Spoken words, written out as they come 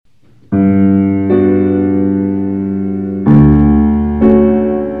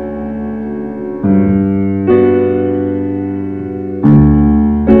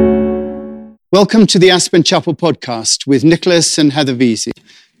Welcome to the Aspen Chapel podcast with Nicholas and Heather Veazey.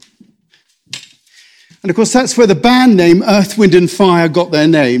 And of course, that's where the band name Earth, Wind and Fire got their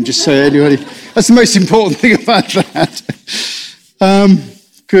name, just so anybody, that's the most important thing about that.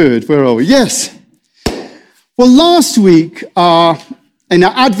 Good, where are we? Yes. Well, last week, in our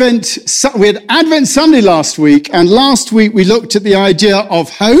Advent, we had Advent Sunday last week, and last week we looked at the idea of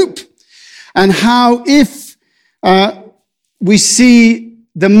hope and how if we see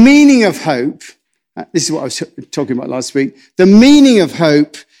the meaning of hope, this is what I was talking about last week, the meaning of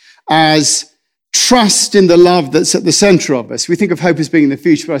hope as trust in the love that's at the center of us. We think of hope as being in the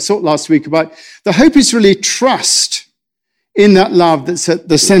future, but I talked last week about the hope is really trust in that love that's at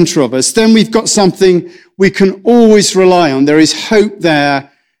the center of us. Then we've got something we can always rely on. There is hope there,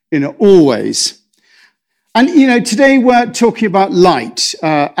 always. And, today we're talking about light,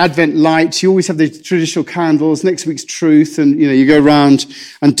 Advent light. You always have the traditional candles, next week's truth, and, you go around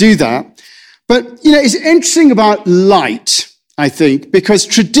and do that. But, it's interesting about light, I think, because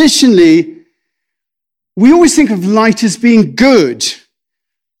traditionally we always think of light as being good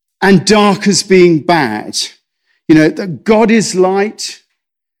and dark as being bad. That God is light,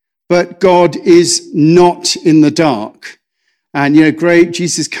 but God is not in the dark. And, great,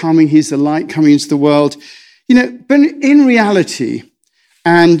 Jesus is coming, he's the light coming into the world. But in reality,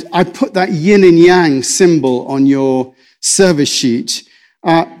 and I put that yin and yang symbol on your service sheet,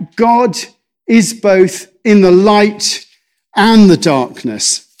 God is both in the light and the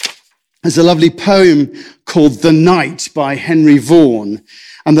darkness. There's a lovely poem called The Night by Henry Vaughan.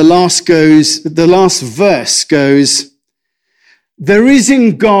 And the last verse goes, "There is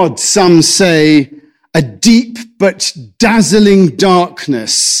in God, some say, a deep but dazzling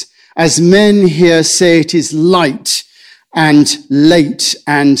darkness, as men here say it is light and late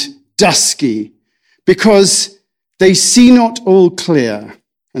and dusky, because they see not all clear."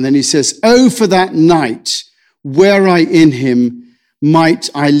 And then he says, "Oh, for that night, were I in him, might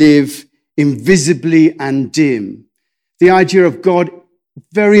I live invisibly and dim." The idea of God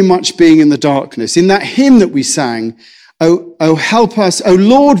very much being in the darkness. In that hymn that we sang, oh, help us, oh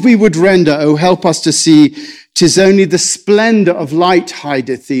Lord, we would render, oh, help us to see, 'tis only the splendor of light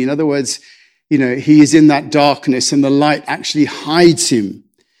hideth thee. In other words, he is in that darkness and the light actually hides him.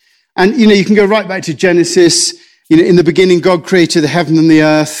 And, you can go right back to Genesis. In the beginning, God created the heaven and the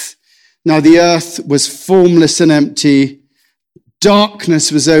earth. Now the earth was formless and empty.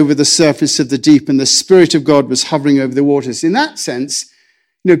 Darkness was over the surface of the deep, and the Spirit of God was hovering over the waters. In that sense,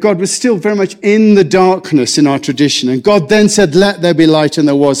 God was still very much in the darkness in our tradition. And God then said, "Let there be light," and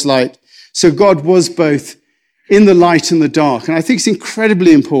there was light. So God was both in the light and the dark. And I think it's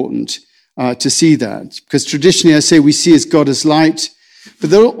incredibly important to see that, because traditionally, I say, we see as God as light,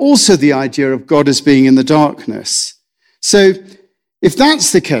 but there are also the idea of God as being in the darkness. So if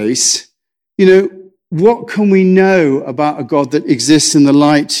that's the case, what can we know about a God that exists in the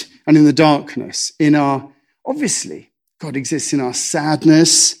light and in the darkness? Obviously, God exists in our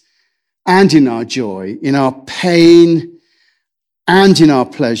sadness and in our joy, in our pain and in our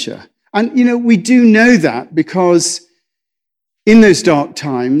pleasure. And, we do know that because in those dark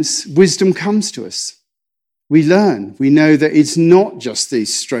times, wisdom comes to us. We learn. We know that it's not just the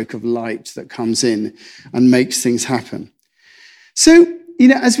stroke of light that comes in and makes things happen. So,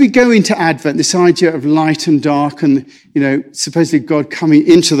 as we go into Advent, this idea of light and dark and, supposedly God coming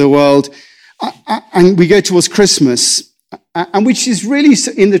into the world, and we go towards Christmas, and which is really,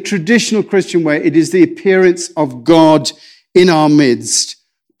 in the traditional Christian way, it is the appearance of God in our midst,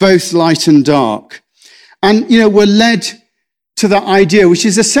 both light and dark. And, we're led to that idea, which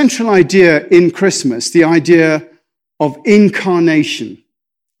is a central idea in Christmas, the idea of incarnation.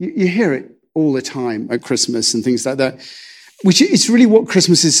 You hear it all the time at Christmas and things like that, which is really what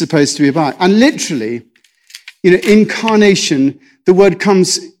Christmas is supposed to be about. And literally, incarnation, the word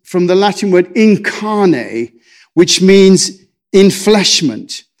comes from the Latin word incarne, which means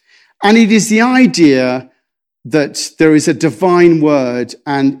enfleshment. And it is the idea that there is a divine word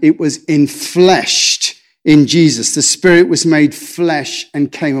and it was enfleshed in Jesus. The Spirit was made flesh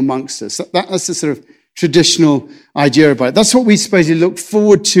and came amongst us. That's the sort of traditional idea about it. That's what we supposedly look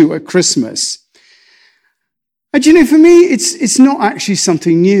forward to at Christmas. And for me, it's not actually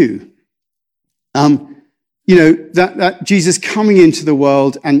something new. That Jesus coming into the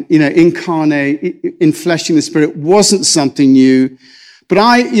world and, incarnate, enfleshing the Spirit wasn't something new. But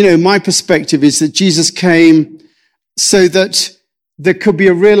my perspective is that Jesus came so that there could be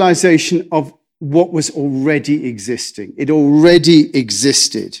a realization of what was already existing. It already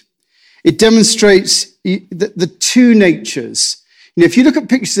existed. It demonstrates the two natures. If you look at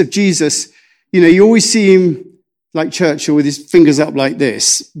pictures of Jesus, you always see him like Churchill with his fingers up like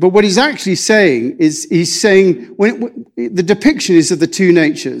this. But what he's actually saying is, the depiction is of the two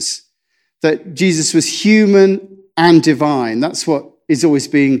natures, that Jesus was human and divine. That's what is always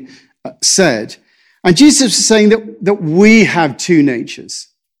being said. And Jesus is saying that we have two natures.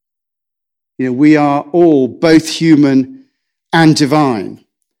 We are all both human and divine.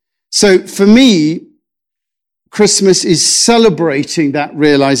 So for me, Christmas is celebrating that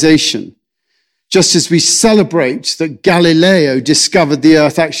realization. Just as we celebrate that Galileo discovered the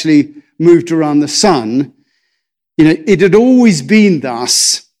earth actually moved around the sun, it had always been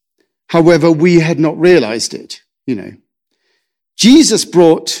thus. However, we had not realized it, Jesus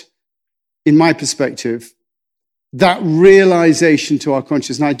brought, in my perspective, that realization to our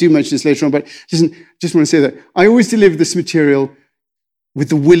consciousness. And I do mention this later on, but just want to say that I always deliver this material with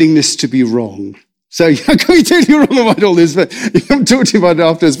the willingness to be wrong. So I can be totally wrong about all this, but I'm talking about it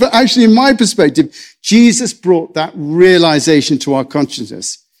afterwards. But actually, in my perspective, Jesus brought that realization to our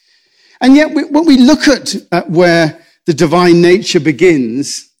consciousness. And yet, when we look at where the divine nature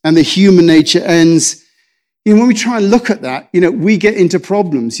begins and the human nature ends, when we try and look at that, we get into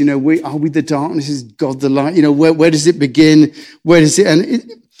problems. Are we the darkness? Is God the light? Where does it begin? Where does it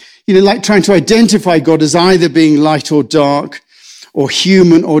end? Like trying to identify God as either being light or dark, or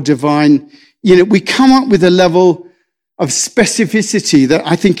human or divine. We come up with a level of specificity that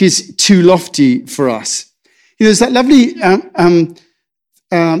I think is too lofty for us. There's that lovely thing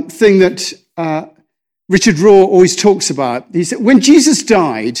that Richard Rohr always talks about. He said, when Jesus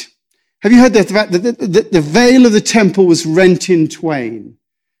died, have you heard that the veil of the temple was rent in twain?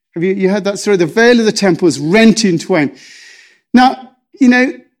 Have you heard that story? The veil of the temple was rent in twain. Now,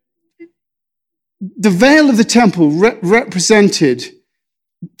 the veil of the temple represented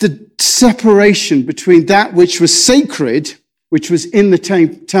the separation between that which was sacred, which was in the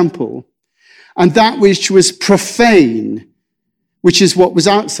temple, and that which was profane, which is what was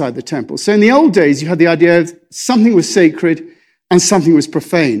outside the temple. So in the old days, you had the idea of something was sacred and something was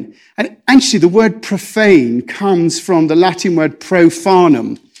profane. And actually, the word profane comes from the Latin word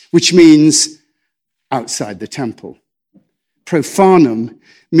profanum, which means outside the temple. Profanum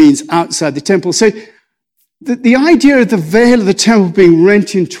means outside the temple. So the idea of the veil of the temple being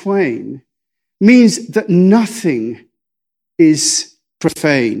rent in twain means that nothing is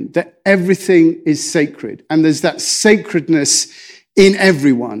profane, that everything is sacred. And there's that sacredness in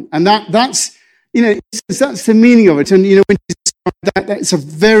everyone. And that's the meaning of it. And, when that's a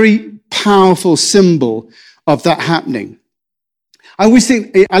very powerful symbol of that happening. I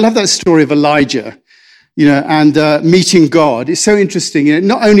love that story of Elijah, and meeting God. It's so interesting.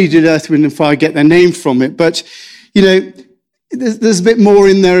 Not only did earth, wind, and fire get their name from it, but, there's a bit more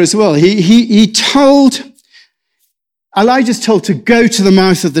in there as well. Elijah's told to go to the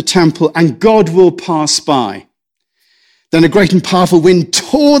mouth of the temple and God will pass by. Then a great and powerful wind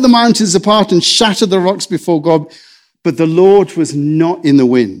tore the mountains apart and shattered the rocks before God, but the Lord was not in the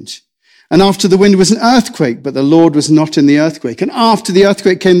wind. And after the wind was an earthquake, but the Lord was not in the earthquake. And after the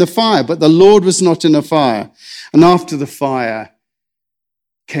earthquake came the fire, but the Lord was not in the fire. And after the fire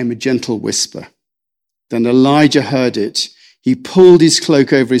came a gentle whisper. Then Elijah heard it. He pulled his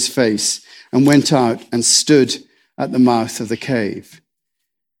cloak over his face and went out and stood at the mouth of the cave.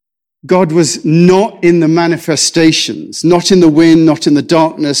 God was not in the manifestations, not in the wind, not in the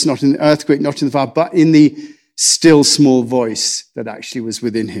darkness, not in the earthquake, not in the fire, but in the still small voice that actually was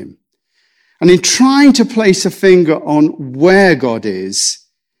within him. And in trying to place a finger on where God is,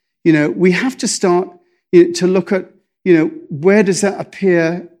 we have to start to look at, where does that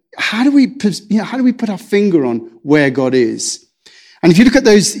appear? How do we put our finger on where God is? And if you look at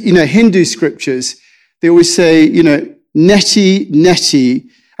those, Hindu scriptures, they always say, neti, neti,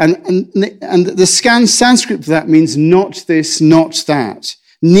 and the Sanskrit for that means not this, not that,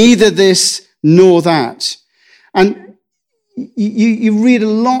 neither this nor that. And you read a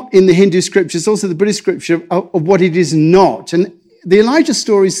lot in the Hindu scriptures, also the Buddhist scripture, of what it is not. And the Elijah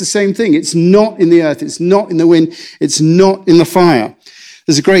story is the same thing. It's not in the earth. It's not in the wind. It's not in the fire.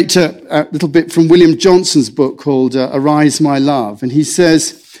 There's a great little bit from William Johnson's book called Arise, My Love. And he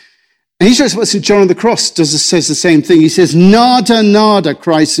says what St. John of the Cross says the same thing. He says, nada, nada,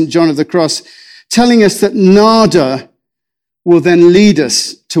 cries St. John of the Cross, telling us that nada will then lead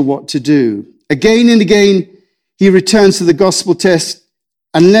us to what to do. Again and again, he returns to the gospel test.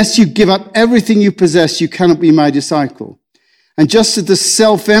 Unless you give up everything you possess, you cannot be my disciple. And just as the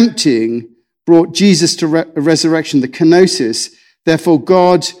self-emptying brought Jesus to resurrection, the kenosis, therefore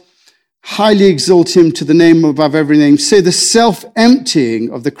God highly exalt him to the name above every name. So the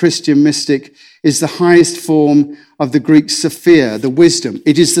self-emptying of the Christian mystic is the highest form of the Greek Sophia, the wisdom.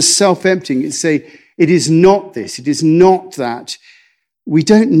 It is the self-emptying. It's It is not this. It is not that. We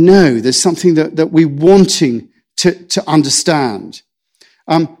don't know. There's something that we're wanting to understand.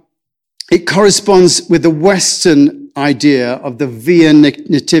 It corresponds with the Western idea of the via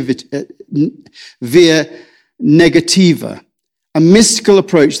negativa, a mystical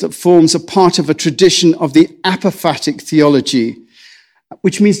approach that forms a part of a tradition of the apophatic theology,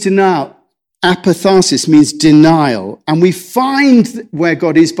 which means denial. Apophasis means denial. And we find where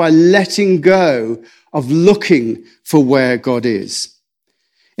God is by letting go of looking for where God is.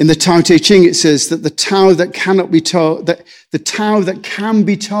 In the Tao Te Ching, it says that the Tao that cannot be told, that the Tao that can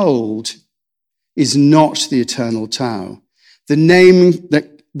be told is not the eternal Tao. The name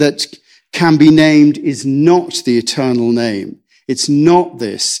that can be named is not the eternal name. It's not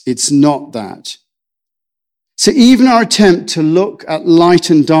this. It's not that. So even our attempt to look at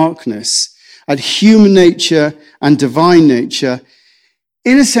light and darkness, at human nature and divine nature,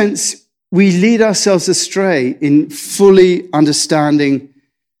 in a sense, we lead ourselves astray in fully understanding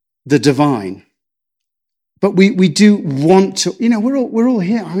the divine. But we do want to, we're all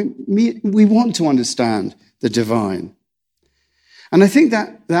here. We want to understand the divine. And I think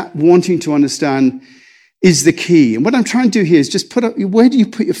that wanting to understand is the key. And what I'm trying to do here is just where do you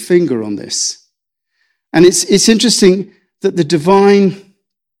put your finger on this? And it's interesting that the divine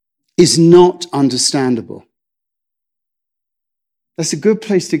is not understandable. That's a good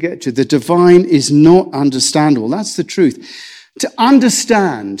place to get to. The divine is not understandable. That's the truth. To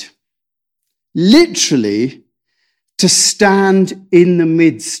understand, literally, to stand in the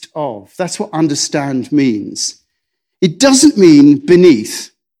midst of. That's what understand means. It doesn't mean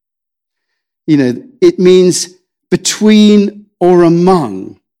beneath. It means between or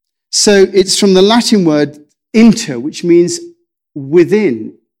among. So it's from the Latin word inter, which means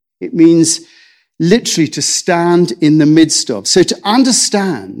within. It means literally to stand in the midst of. So to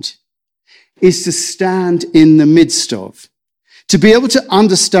understand is to stand in the midst of. To be able to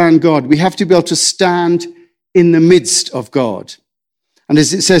understand God, we have to be able to stand in the midst of God. And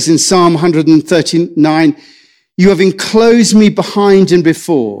as it says in Psalm 139, you have enclosed me behind and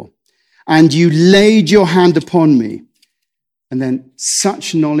before, and you laid your hand upon me. And then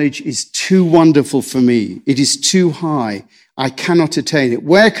such knowledge is too wonderful for me. It is too high. I cannot attain it.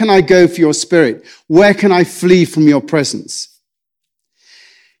 Where can I go for your spirit? Where can I flee from your presence?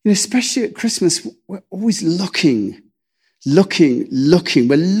 Especially at Christmas, we're always looking. We're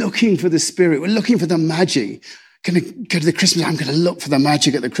looking for the spirit. We're looking for the magic. Going to go to the Christmas. I'm going to look for the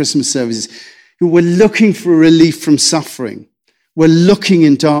magic at the Christmas services. We're looking for relief from suffering. We're looking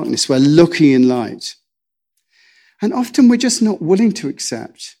in darkness. We're looking in light. And often we're just not willing to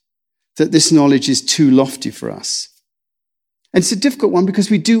accept that this knowledge is too lofty for us. And it's a difficult one because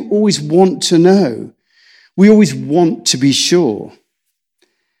we do always want to know. We always want to be sure.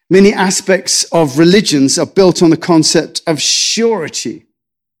 Many aspects of religions are built on the concept of surety,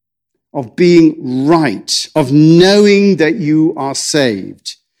 of being right, of knowing that you are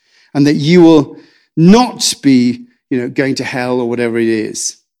saved and that you will not be, going to hell or whatever it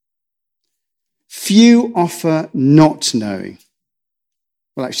is. Few offer not knowing.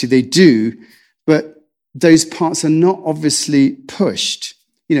 Well, actually they do, but those parts are not obviously pushed.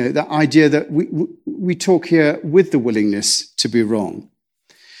 The idea that we talk here with the willingness to be wrong.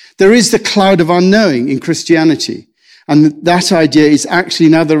 There is the cloud of unknowing in Christianity, and that idea is actually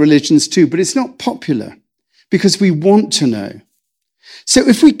in other religions too, but it's not popular because we want to know. So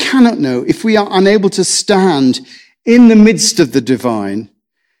if we cannot know, if we are unable to stand in the midst of the divine,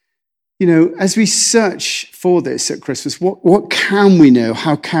 as we search for this at Christmas, what can we know?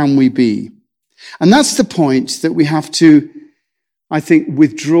 How can we be? And that's the point that we have to, I think,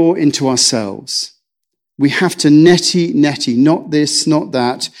 withdraw into ourselves. We have to netty, not this, not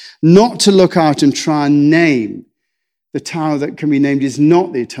that, not to look out and try and name. The tower that can be named is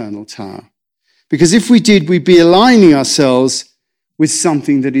not the eternal tower. Because if we did, we'd be aligning ourselves with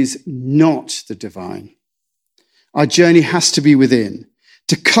something that is not the divine. Our journey has to be within,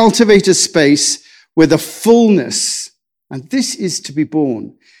 to cultivate a space where the fullness, and this is to be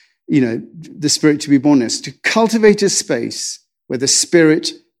born, the Spirit to be born in us, to cultivate a space where the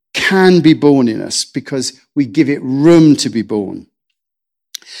Spirit can be born in us because we give it room to be born.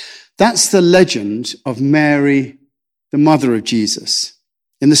 That's the legend of Mary, the mother of Jesus.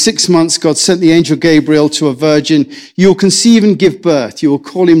 In the 6 months, God sent the angel Gabriel to a virgin. You will conceive and give birth. You will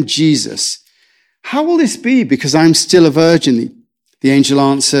call him Jesus. How will this be? Because I'm still a virgin. The angel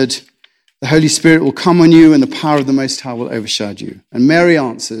answered, the Holy Spirit will come on you and the power of the Most High will overshadow you. And Mary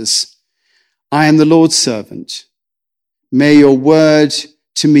answers, I am the Lord's servant. May your word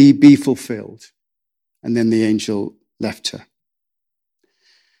to me be fulfilled. And then the angel left her.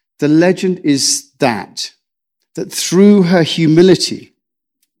 The legend is that through her humility,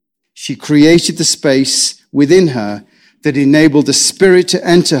 she created the space within her that enabled the Spirit to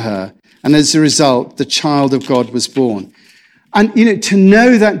enter her, and as a result, the child of God was born. And, to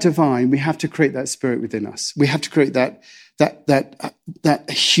know that divine, we have to create that Spirit within us. We have to create that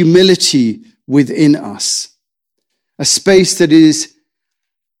humility within us. A space that is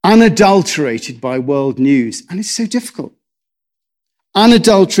unadulterated by world news. And it's so difficult.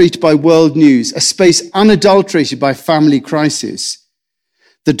 Unadulterated by world news, a space unadulterated by family crisis,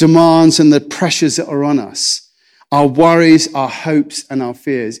 the demands and the pressures that are on us, our worries, our hopes, and our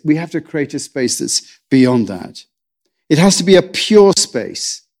fears. We have to create a space that's beyond that. It has to be a pure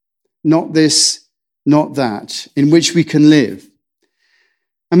space, not this, not that, in which we can live.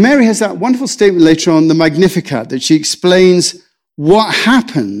 And Mary has that wonderful statement later on, the Magnificat, that she explains what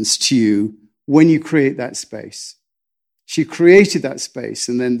happens to you when you create that space. She created that space,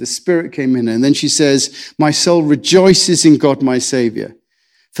 and then the Spirit came in, and then she says, my soul rejoices in God, my Savior,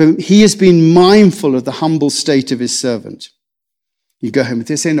 for he has been mindful of the humble state of his servant. You go home, if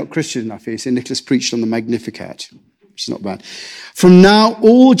they say not Christian enough here, you say Nicholas preached on the Magnificat, which is not bad. From now,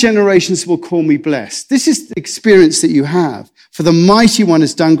 all generations will call me blessed. This is the experience that you have. For the Mighty One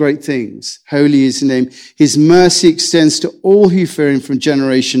has done great things. Holy is his name. His mercy extends to all who fear him from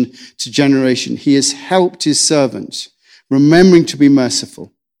generation to generation. He has helped his servant, remembering to be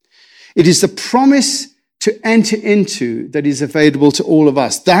merciful. It is the promise to enter into that is available to all of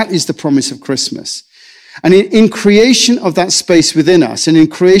us. That is the promise of Christmas. And in creation of that space within us, and in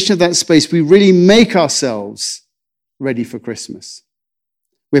creation of that space, we really make ourselves ready for Christmas.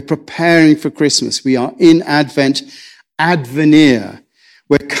 We're preparing for Christmas. We are in Advent, advenir.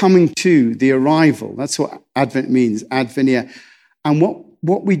 We're coming to the arrival. That's what Advent means, advenir. And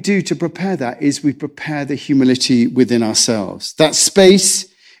what we do to prepare that is we prepare the humility within ourselves. That space,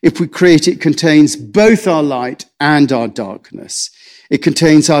 if we create it, contains both our light and our darkness. It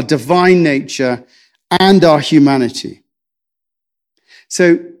contains our divine nature and our humanity.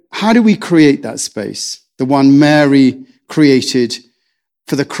 So how do we create that space? The one Mary created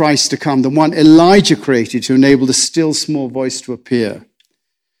for the Christ to come, the one Elijah created to enable the still small voice to appear.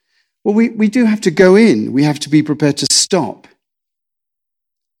 Well, we do have to go in. We have to be prepared to stop.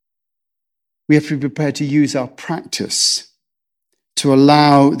 We have to be prepared to use our practice to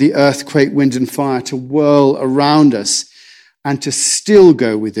allow the earthquake, wind, and fire to whirl around us and to still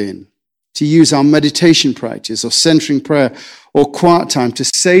go within, to use our meditation practice or centering prayer or quiet time to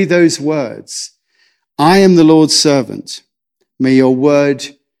say those words. I am the Lord's servant. May your word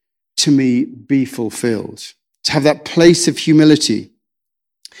to me be fulfilled. To have that place of humility.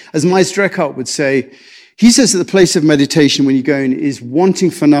 As Meister Eckhart would say, he says that the place of meditation when you go in is wanting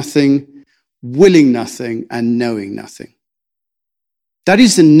for nothing, willing nothing, and knowing nothing. That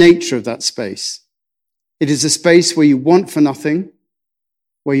is the nature of that space. It is a space where you want for nothing,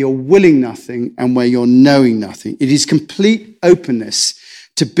 where you're willing nothing, and where you're knowing nothing. It is complete openness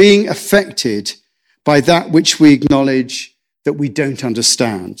to being affected by that which we acknowledge that we don't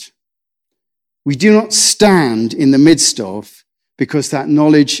understand. We do not stand in the midst of because that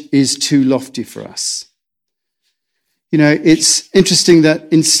knowledge is too lofty for us. It's interesting that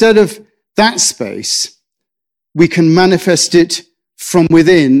instead of that space, we can manifest it from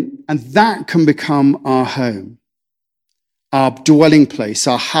within, and that can become our home, our dwelling place,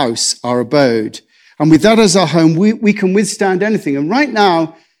 our house, our abode. And with that as our home, we can withstand anything. And right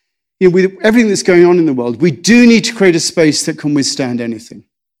now, with everything that's going on in the world, we do need to create a space that can withstand anything.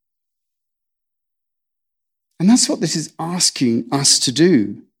 And that's what this is asking us to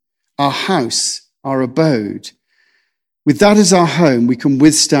do. Our house, our abode. With that as our home, we can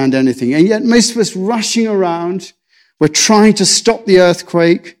withstand anything. And yet most of us rushing around, we're trying to stop the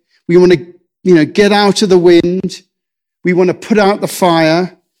earthquake. We want to, get out of the wind. We want to put out the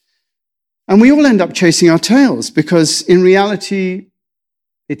fire. And we all end up chasing our tails because in reality,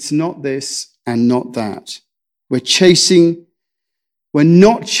 it's not this and not that. We're not chasing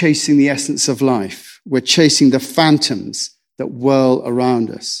the essence of life. We're chasing the phantoms that whirl around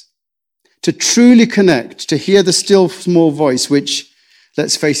us. To truly connect, to hear the still small voice, which,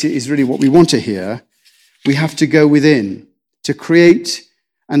 let's face it, is really what we want to hear, we have to go within to create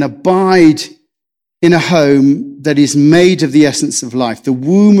and abide in a home that is made of the essence of life, the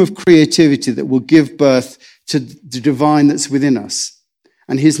womb of creativity that will give birth to the divine that's within us.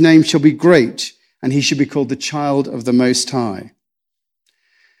 And his name shall be great, and he shall be called the child of the Most High.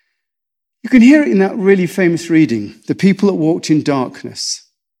 You can hear it in that really famous reading. The people that walked in darkness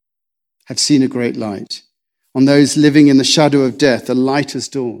have seen a great light. On those living in the shadow of death, a light has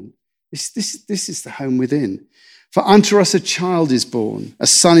dawned. This is the home within. For unto us a child is born, a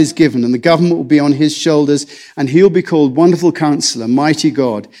son is given, and the government will be on his shoulders, and he'll be called Wonderful Counselor, Mighty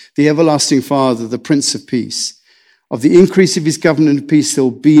God, the Everlasting Father, the Prince of Peace. Of the increase of his government and peace there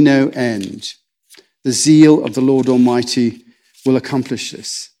will be no end. The zeal of the Lord Almighty will accomplish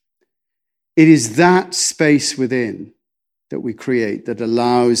this. It is that space within that we create that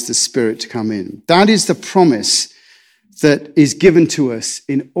allows the Spirit to come in. That is the promise that is given to us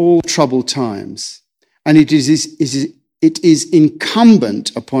in all troubled times. And it is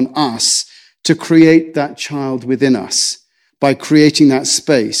incumbent upon us to create that child within us by creating that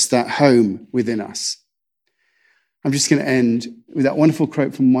space, that home within us. I'm just going to end with that wonderful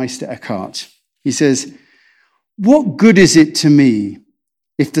quote from Meister Eckhart. He says, "What good is it to me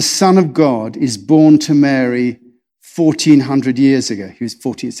if the Son of God is born to Mary 1,400 years ago?" He was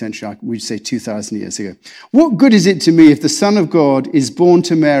 14th century, we'd say 2,000 years ago. "What good is it to me if the Son of God is born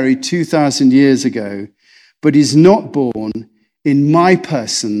to Mary 2,000 years ago, but is not born in my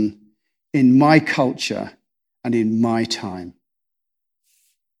person, in my culture, and in my time?"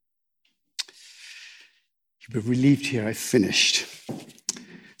 You'll be relieved here, I've finished.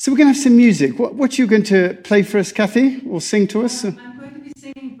 So we're going to have some music. What are you going to play for us, Kathy, or sing to us? I'm going to be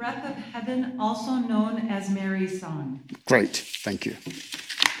singing Breath of Heaven, also known as Mary's Song. Great, thank you.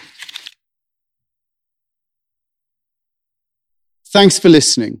 Thanks for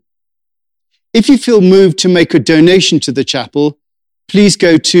listening. If you feel moved to make a donation to the chapel, please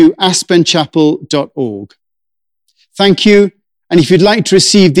go to aspenchapel.org. Thank you, and if you'd like to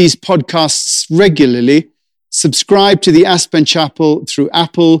receive these podcasts regularly, subscribe to the Aspen Chapel through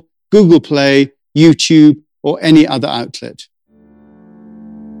Apple, Google Play, YouTube, or any other outlet.